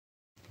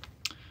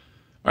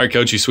All right,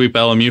 Coach, you sweep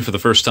LMU for the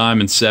first time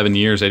in 7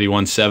 years,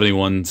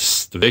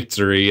 81-71's the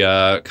victory.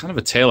 Kind of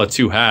a tale of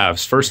two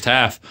halves. First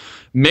half,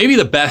 maybe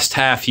the best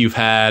half you've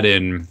had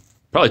in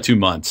probably 2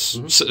 months,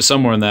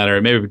 somewhere in that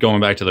area, maybe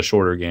going back to the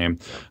shorter game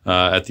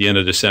at the end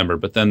of December.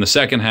 But then the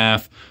second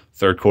half,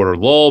 third quarter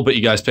lull, but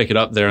you guys pick it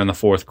up there in the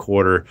fourth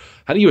quarter.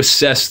 How do you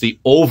assess the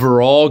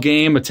overall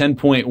game, a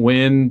 10-point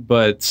win,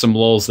 but some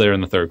lulls there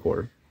in the third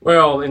quarter?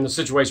 Well, in the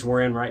situation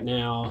we're in right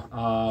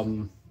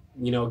now,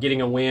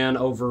 getting a win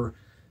over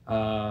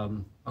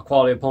a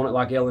quality opponent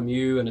like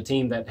LMU and a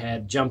team that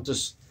had jumped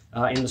us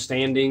in the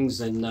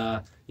standings.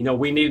 And,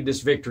 we needed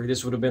this victory.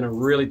 This would have been a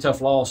really tough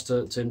loss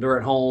to endure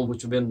at home,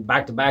 which would have been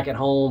back-to-back at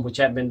home, which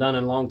hadn't been done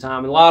in a long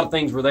time. And a lot of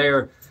things were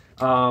there.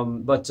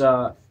 But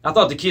I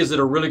thought the kids did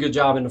a really good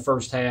job in the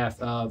first half.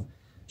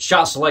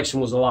 Shot selection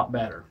was a lot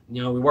better.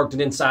 We worked it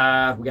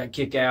inside. We got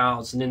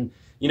kickouts. And then,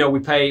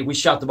 we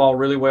shot the ball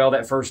really well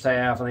that first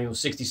half. I think it was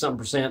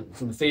 60-something%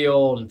 from the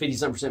field and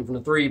 50-something% from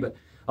the three. But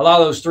a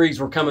lot of those threes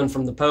were coming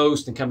from the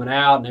post and coming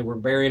out, and they were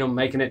burying them,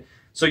 making it.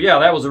 So, yeah,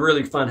 that was a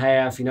really fun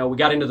half. We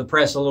got into the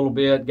press a little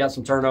bit, got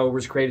some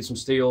turnovers, created some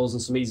steals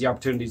and some easy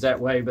opportunities that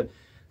way. But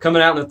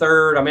coming out in the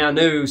third, I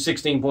knew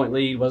 16-point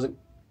lead wasn't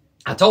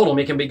 – I told them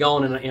it can be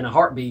gone in a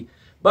heartbeat.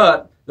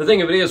 But the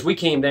thing of it is we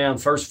came down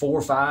first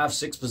 4, 5,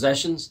 6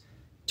 possessions,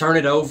 turn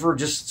it over,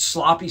 just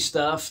sloppy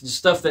stuff, just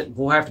stuff that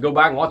we'll have to go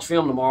back and watch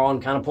film tomorrow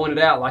and kind of point it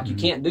out. Like, you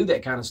can't do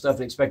that kind of stuff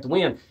and expect to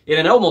win.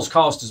 It almost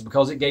cost us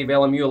because it gave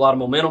LMU a lot of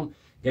momentum.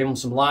 Gave them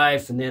some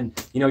life, and then,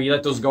 you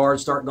let those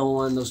guards start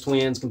going. Those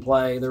twins can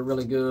play. They're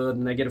really good,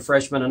 and they get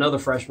another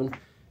freshman.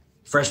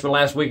 Freshman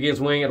last week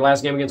against Wingate,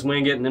 last game against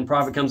Wingate, and then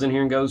Profit comes in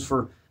here and goes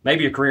for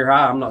maybe a career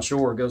high. I'm not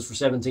sure. Goes for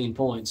 17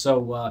 points.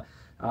 So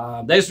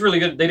they just really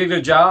good. They did a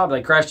good job.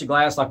 They crashed the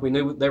glass like we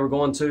knew they were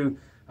going to,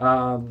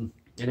 and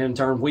in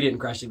turn, we didn't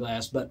crash the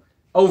glass. But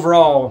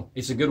overall,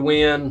 it's a good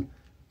win.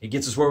 It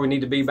gets us where we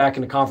need to be back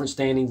in the conference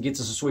standings, gets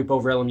us a sweep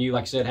over LMU,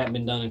 like I said, hadn't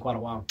been done in quite a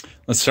while.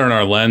 Let's turn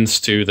our lens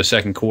to the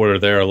second quarter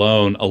there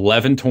alone.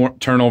 11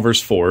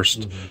 turnovers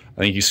forced. I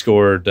think you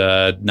scored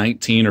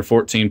 19 or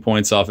 14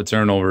 points off of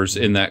turnovers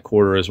in that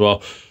quarter as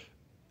well.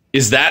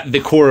 Is that the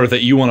quarter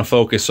that you want to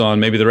focus on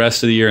maybe the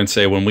rest of the year and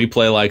say, when we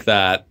play like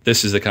that,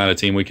 this is the kind of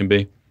team we can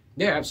be?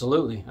 Yeah,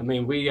 absolutely. I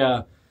mean,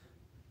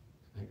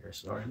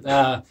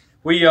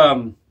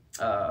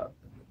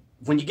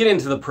 when you get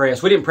into the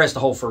press, we didn't press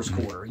the whole first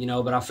quarter,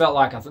 but I felt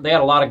like they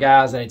had a lot of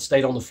guys that had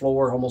stayed on the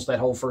floor almost that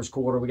whole first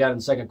quarter. We got in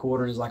the second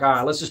quarter, and it's like, all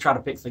right, let's just try to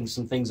pick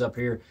some things up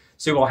here,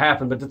 see what will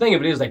happen. But the thing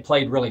of it is they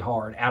played really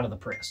hard out of the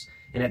press.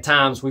 And at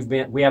times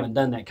we haven't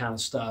done that kind of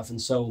stuff. And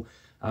so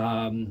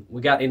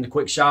we got into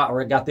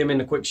got them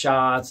into quick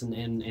shots,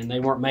 and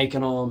they weren't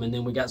making them. And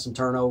then we got some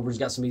turnovers,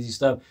 got some easy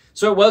stuff.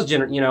 So it was,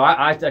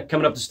 I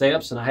coming up the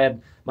steps, and I had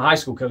my high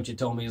school coach had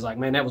told me, he's like,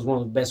 man, that was one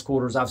of the best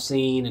quarters I've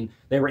seen. And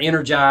they were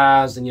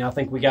energized. And, I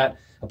think we got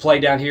a play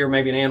down here,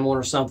 maybe an and one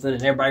or something,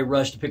 and everybody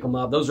rushed to pick them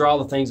up. Those are all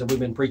the things that we've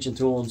been preaching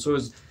to them. So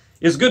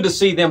it's good to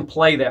see them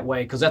play that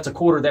way, because that's a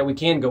quarter that we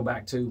can go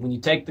back to. When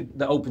you take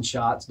the open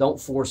shots, don't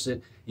force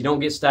it. You don't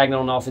get stagnant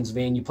on the offensive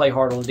end. You play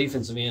hard on the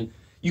defensive end.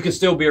 You can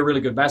still be a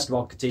really good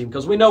basketball team,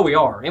 because we know we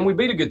are. And we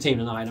beat a good team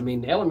tonight. I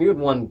mean, LMU had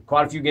won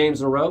quite a few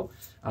games in a row,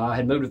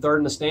 had moved to third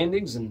in the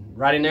standings and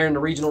right in there in the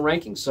regional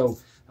rankings. So,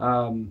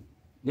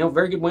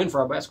 very good win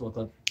for our basketball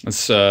club.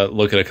 Let's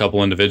look at a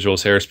couple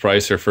individuals. Harris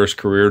Price, her first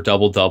career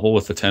double-double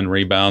with the 10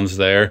 rebounds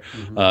there.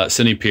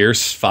 Sydney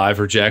Pierce, 5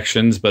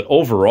 rejections. But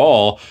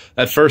overall,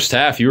 that first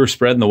half, you were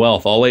spreading the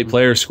wealth. All 8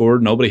 players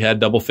scored. Nobody had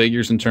double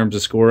figures in terms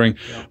of scoring.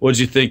 Yeah. What did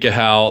you think of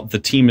how the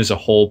team as a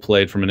whole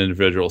played from an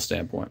individual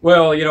standpoint?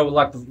 Well,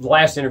 like the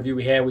last interview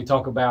we had, we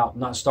talk about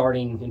not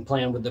starting and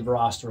playing with the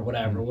roster or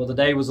whatever. Well,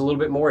 today was a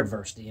little bit more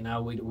adversity.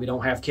 We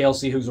don't have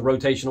Kelsey, who's a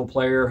rotational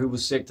player, who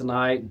was sick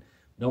tonight.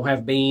 Don't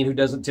have Bean, who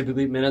doesn't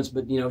typically get minutes,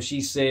 but,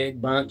 she's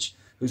sick. Bunch,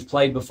 who's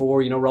played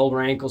before, rolled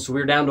her ankle. So we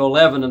were down to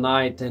 11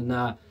 tonight, and,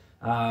 they're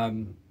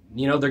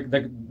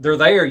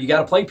there. You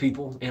got to play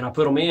people, and I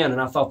put them in, and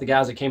I thought the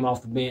guys that came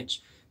off the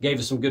bench gave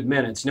us some good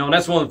minutes. And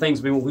that's one of the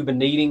things we've been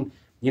needing.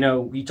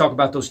 You talk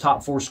about those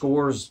top 4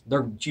 scorers.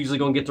 They're usually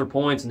going to get their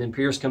points, and then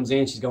Pierce comes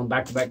in. She's going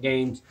back-to-back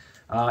games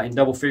in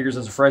double figures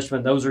as a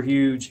freshman. Those are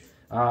huge.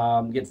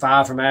 Get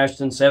 5 from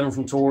Ashton, 7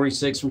 from Torrey,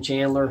 6 from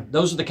Chandler.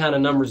 Those are the kind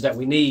of numbers that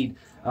we need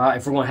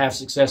if we're going to have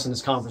success in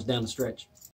this conference down the stretch.